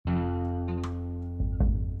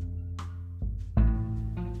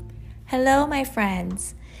Hello, my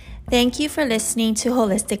friends. Thank you for listening to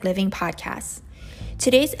Holistic Living Podcast.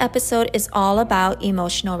 Today's episode is all about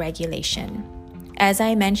emotional regulation. As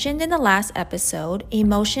I mentioned in the last episode,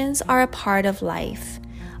 emotions are a part of life,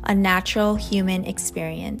 a natural human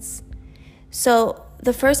experience. So,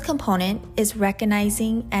 the first component is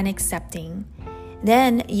recognizing and accepting,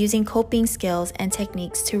 then using coping skills and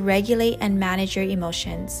techniques to regulate and manage your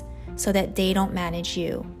emotions so that they don't manage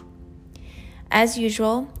you. As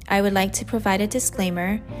usual, I would like to provide a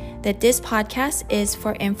disclaimer that this podcast is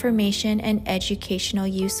for information and educational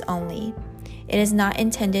use only. It is not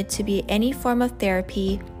intended to be any form of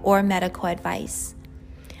therapy or medical advice.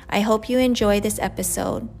 I hope you enjoy this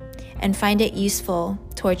episode and find it useful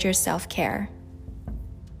towards your self-care.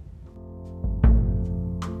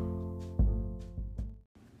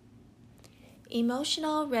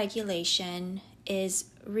 Emotional regulation is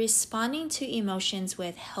responding to emotions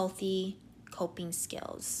with healthy coping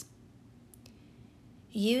skills.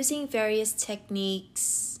 Using various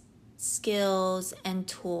techniques, skills, and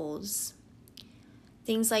tools.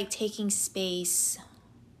 Things like taking space,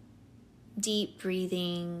 deep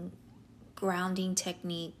breathing, grounding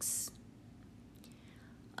techniques.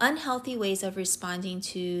 Unhealthy ways of responding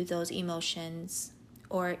to those emotions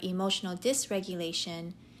or emotional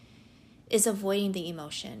dysregulation is avoiding the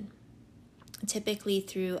emotion, typically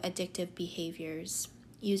through addictive behaviors,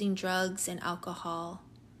 using drugs and alcohol,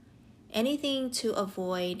 anything to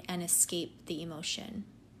avoid and escape the emotion.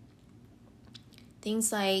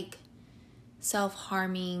 Things like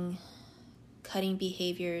self-harming, cutting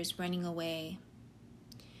behaviors, running away.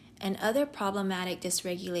 And other problematic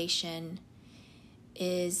dysregulation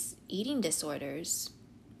is eating disorders,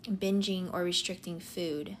 binging or restricting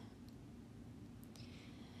food.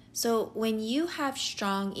 So when you have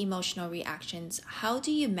strong emotional reactions, how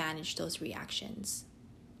do you manage those reactions?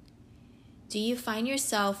 Do you find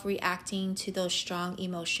yourself reacting to those strong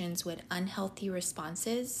emotions with unhealthy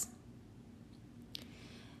responses?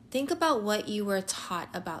 Think about what you were taught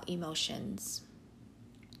about emotions.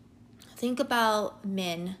 Think about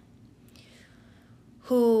men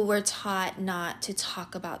who were taught not to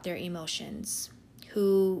talk about their emotions,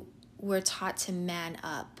 who were taught to man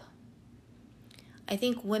up. I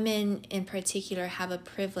think women in particular have a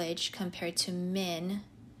privilege compared to men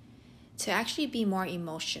to actually be more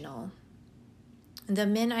emotional. The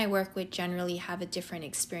men I work with generally have a different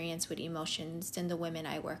experience with emotions than the women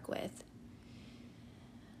I work with.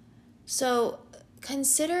 So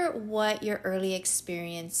consider what your early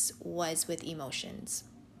experience was with emotions.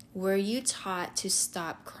 Were you taught to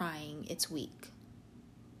stop crying? It's weak.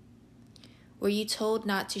 Were you told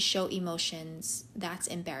not to show emotions? That's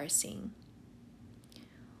embarrassing.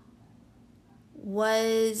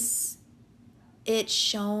 Was it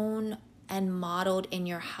shown and modeled in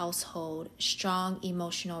your household strong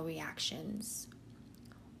emotional reactions?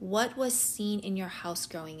 What was seen in your house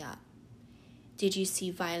growing up? Did you see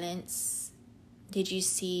violence? Did you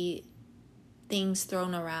see things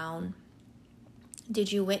thrown around?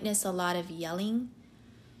 Did you witness a lot of yelling?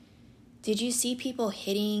 Did you see people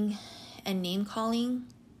hitting and name calling?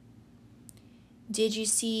 Did you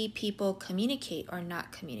see people communicate or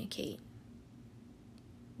not communicate?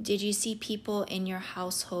 Did you see people in your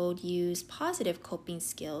household use positive coping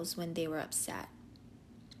skills when they were upset?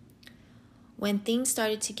 When things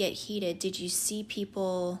started to get heated, did you see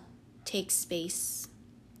people take space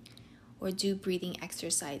or do breathing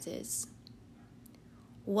exercises?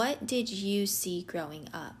 What did you see growing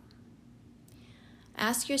up?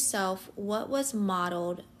 Ask yourself what was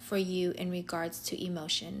modeled for you in regards to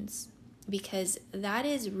emotions, because that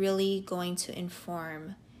is really going to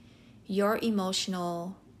inform your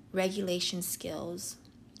emotional regulation skills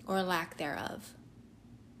or lack thereof.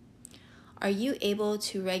 Are you able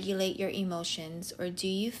to regulate your emotions, or do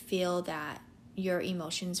you feel that your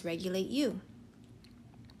emotions regulate you?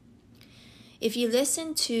 If you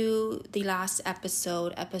listen to the last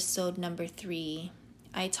episode number 3,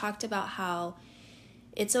 I talked about how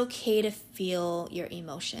it's okay to feel your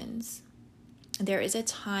emotions. There is a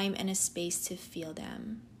time and a space to feel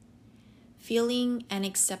them. Feeling and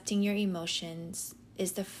accepting your emotions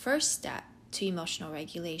is the first step to emotional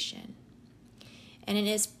regulation. And it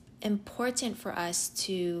is important for us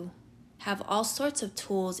to have all sorts of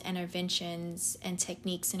tools, interventions, and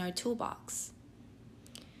techniques in our toolbox.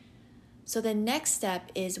 So the next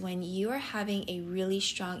step is when you are having a really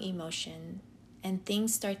strong emotion and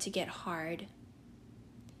things start to get hard,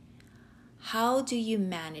 how do you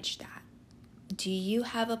manage that? Do you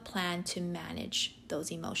have a plan to manage those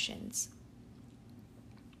emotions?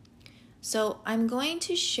 So I'm going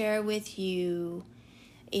to share with you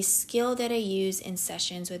a skill that I use in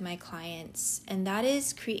sessions with my clients, and that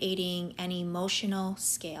is creating an emotional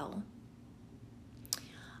scale.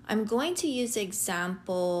 I'm going to use the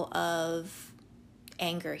example of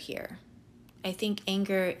anger here. I think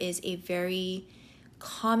anger is a very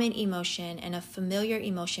common emotion and a familiar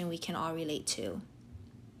emotion we can all relate to.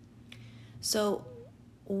 So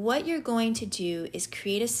what you're going to do is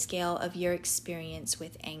create a scale of your experience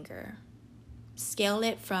with anger. Scale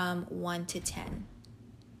it from 1 to 10.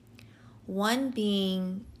 1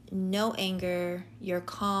 being no anger, you're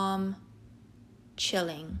calm,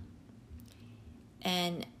 chilling.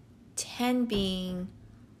 And 10 being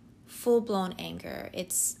full-blown anger.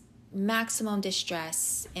 It's maximum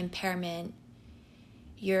distress, impairment.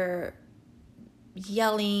 You're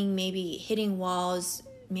yelling, maybe hitting walls,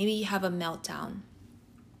 maybe you have a meltdown.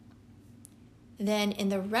 Then in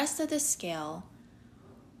the rest of the scale,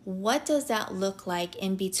 what does that look like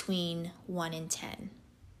in between 1 and 10?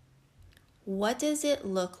 What does it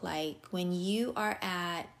look like when you are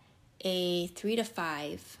at a 3 to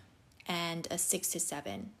 5 and a 6 to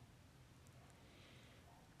 7?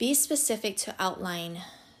 Be specific to outline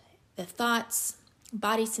the thoughts,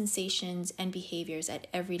 body sensations, and behaviors at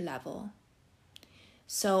every level.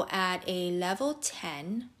 So at a level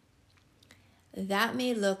 10, that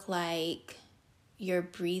may look like your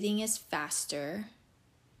breathing is faster,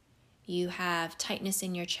 you have tightness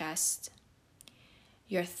in your chest,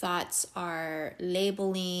 your thoughts are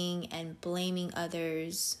labeling and blaming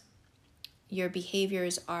others, your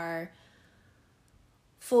behaviors are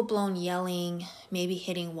full-blown yelling, maybe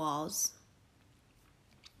hitting walls.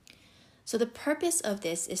 So the purpose of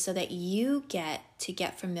this is so that you get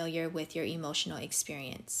familiar with your emotional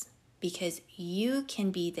experience, because you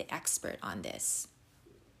can be the expert on this.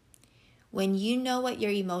 When you know what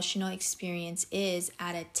your emotional experience is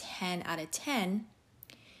at a 10 out of 10,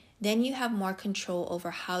 then you have more control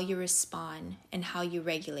over how you respond and how you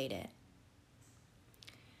regulate it.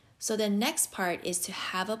 So the next part is to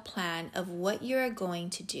have a plan of what you're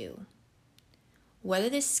going to do. What are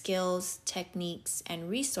the skills, techniques, and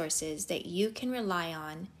resources that you can rely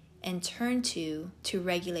on and turn to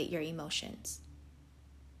regulate your emotions?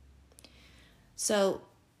 So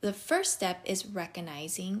the first step is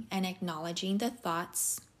recognizing and acknowledging the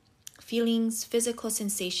thoughts, feelings, physical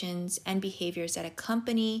sensations, and behaviors that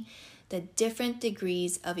accompany the different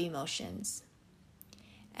degrees of emotions.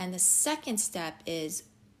 And the second step is,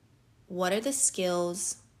 what are the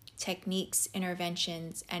skills, techniques,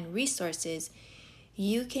 interventions, and resources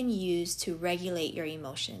you can use to regulate your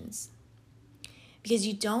emotions? Because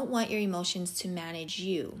you don't want your emotions to manage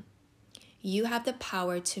you. You have the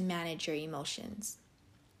power to manage your emotions.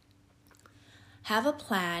 Have a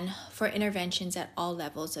plan for interventions at all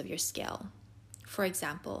levels of your scale. For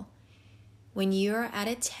example, when you're at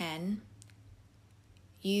a 10,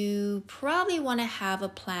 you probably want to have a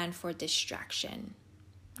plan for distraction,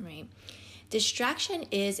 right? Distraction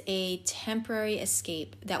is a temporary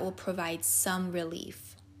escape that will provide some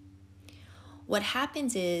relief. What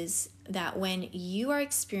happens is that when you are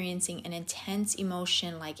experiencing an intense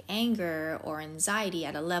emotion like anger or anxiety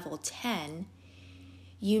at a level 10,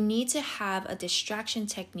 you need to have a distraction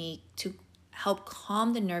technique to help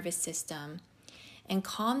calm the nervous system and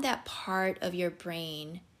calm that part of your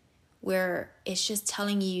brain where it's just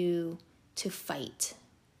telling you to fight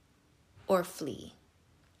or flee.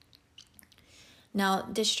 Now,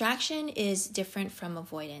 distraction is different from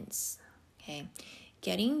avoidance, okay?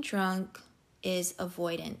 Getting drunk is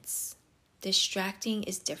avoidance. Distracting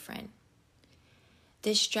is different.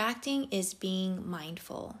 Distracting is being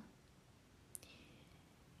mindful.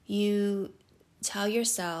 You tell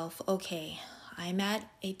yourself, okay, I'm at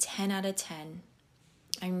a 10 out of 10.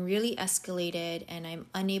 I'm really escalated and I'm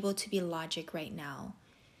unable to be logic right now.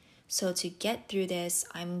 So to get through this,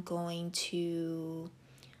 I'm going to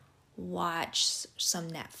watch some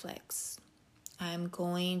Netflix. I'm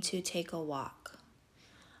going to take a walk.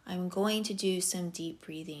 I'm going to do some deep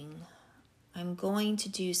breathing. I'm going to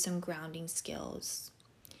do some grounding skills.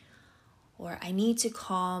 Or I need to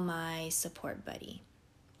call my support buddy.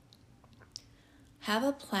 Have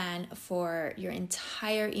a plan for your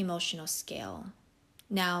entire emotional scale.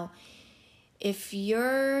 Now, if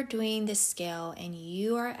you're doing this scale and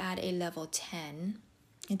you are at a level 10,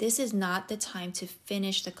 this is not the time to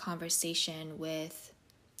finish the conversation with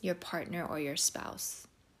your partner or your spouse.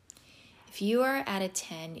 If you are at a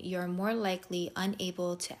 10, you're more likely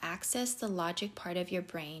unable to access the logic part of your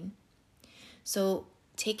brain. So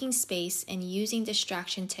taking space and using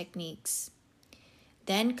distraction techniques,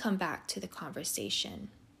 then come back to the conversation.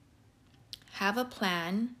 Have a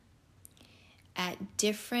plan at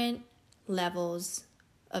different levels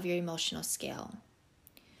of your emotional scale.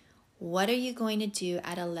 What are you going to do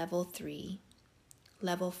at a level 3,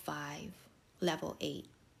 level 5, level 8?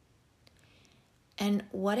 And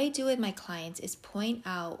what I do with my clients is point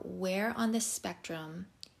out where on the spectrum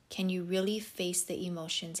can you really face the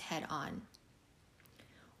emotions head on?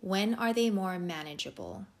 When are they more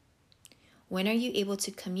manageable? When are you able to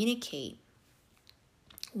communicate?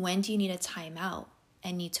 When do you need a timeout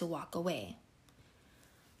and need to walk away?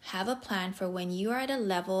 Have a plan for when you are at a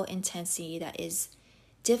level intensity that is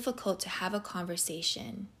difficult to have a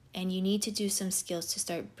conversation and you need to do some skills to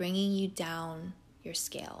start bringing you down your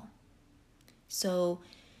scale. So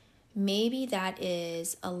maybe that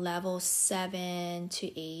is a level 7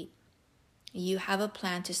 to 8. You have a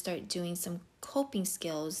plan to start doing some coping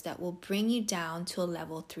skills that will bring you down to a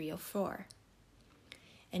level 3 or 4.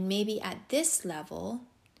 And maybe at this level,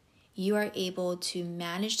 you are able to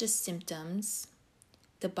manage the symptoms,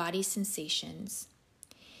 the body sensations,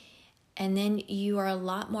 and then you are a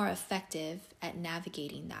lot more effective at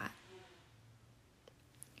navigating that.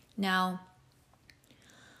 Now,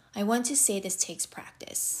 I want to say this takes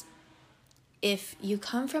practice. If you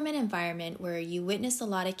come from an environment where you witness a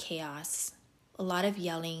lot of chaos, a lot of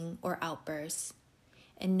yelling or outbursts,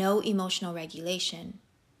 and no emotional regulation,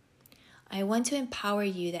 I want to empower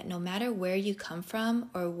you that no matter where you come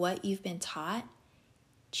from or what you've been taught,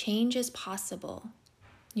 change is possible.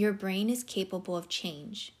 Your brain is capable of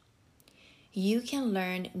change. You can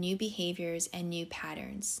learn new behaviors and new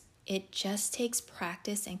patterns. It just takes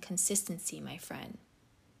practice and consistency, my friend.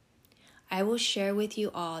 I will share with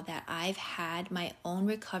you all that I've had my own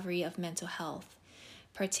recovery of mental health,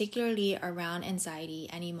 particularly around anxiety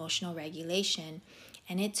and emotional regulation,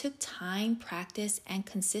 and it took time, practice, and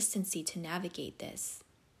consistency to navigate this.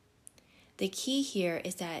 The key here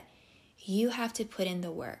is that you have to put in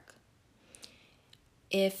the work.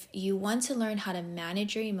 If you want to learn how to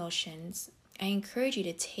manage your emotions, I encourage you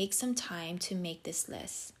to take some time to make this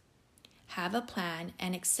list. Have a plan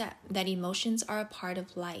and accept that emotions are a part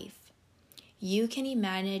of life. You can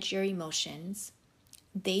manage your emotions.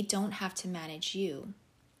 They don't have to manage you.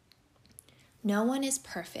 No one is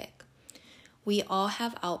perfect. We all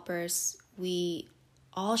have outbursts. We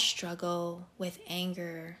all struggle with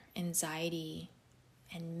anger, anxiety,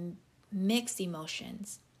 and mixed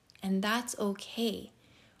emotions. And that's okay.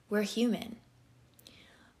 We're human.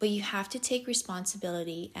 But you have to take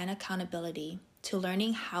responsibility and accountability to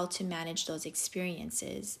learning how to manage those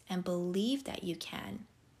experiences and believe that you can.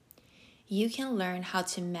 You can learn how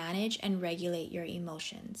to manage and regulate your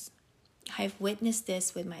emotions. I've witnessed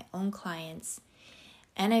this with my own clients,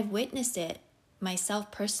 and I've witnessed it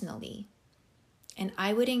myself personally. And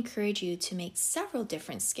I would encourage you to make several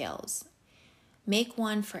different scales. Make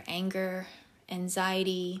one for anger,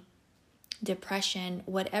 anxiety, depression,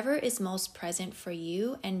 whatever is most present for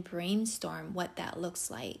you, and brainstorm what that looks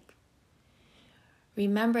like.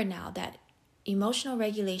 Remember now that emotional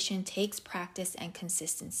regulation takes practice and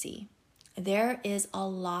consistency. There is a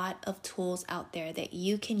lot of tools out there that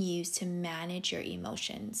you can use to manage your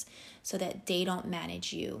emotions so that they don't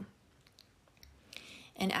manage you.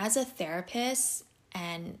 And as a therapist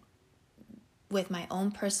and with my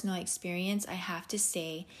own personal experience, I have to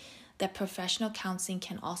say that professional counseling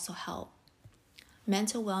can also help.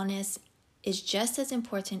 Mental wellness is just as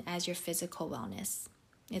important as your physical wellness.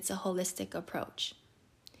 It's a holistic approach.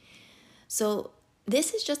 So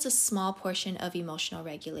this is just a small portion of emotional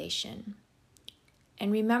regulation.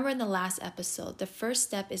 And remember in the last episode, the first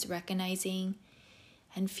step is recognizing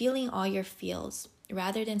and feeling all your feels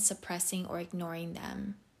rather than suppressing or ignoring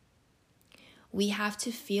them. We have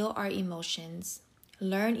to feel our emotions,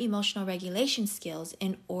 learn emotional regulation skills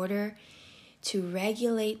in order to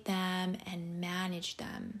regulate them and manage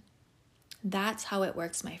them. That's how it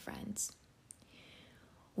works, my friends.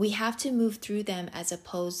 We have to move through them as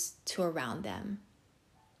opposed to around them.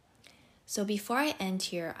 So before I end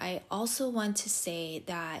here, I also want to say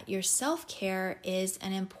that your self-care is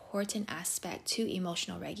an important aspect to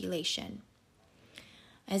emotional regulation.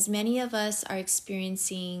 As many of us are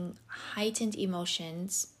experiencing heightened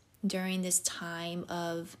emotions during this time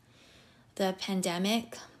of the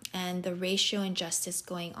pandemic and the racial injustice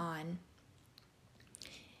going on,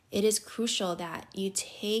 it is crucial that you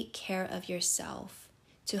take care of yourself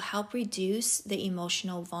to help reduce the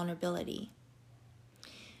emotional vulnerability.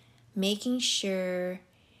 Making sure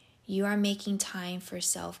you are making time for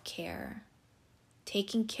self-care,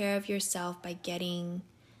 taking care of yourself by getting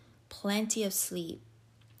plenty of sleep,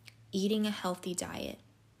 eating a healthy diet,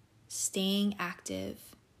 staying active,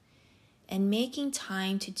 and making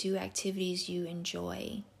time to do activities you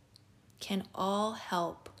enjoy can all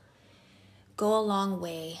help go a long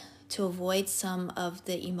way to avoid some of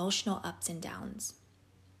the emotional ups and downs.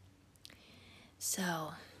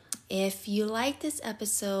 So, if you like this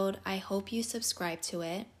episode, I hope you subscribe to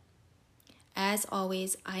it. As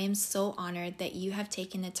always, I am so honored that you have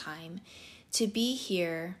taken the time to be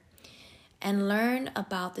here and learn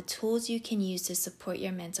about the tools you can use to support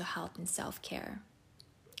your mental health and self-care.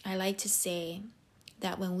 I like to say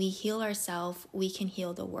that when we heal ourselves, we can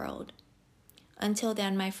heal the world. Until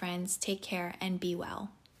then, my friends, take care and be well.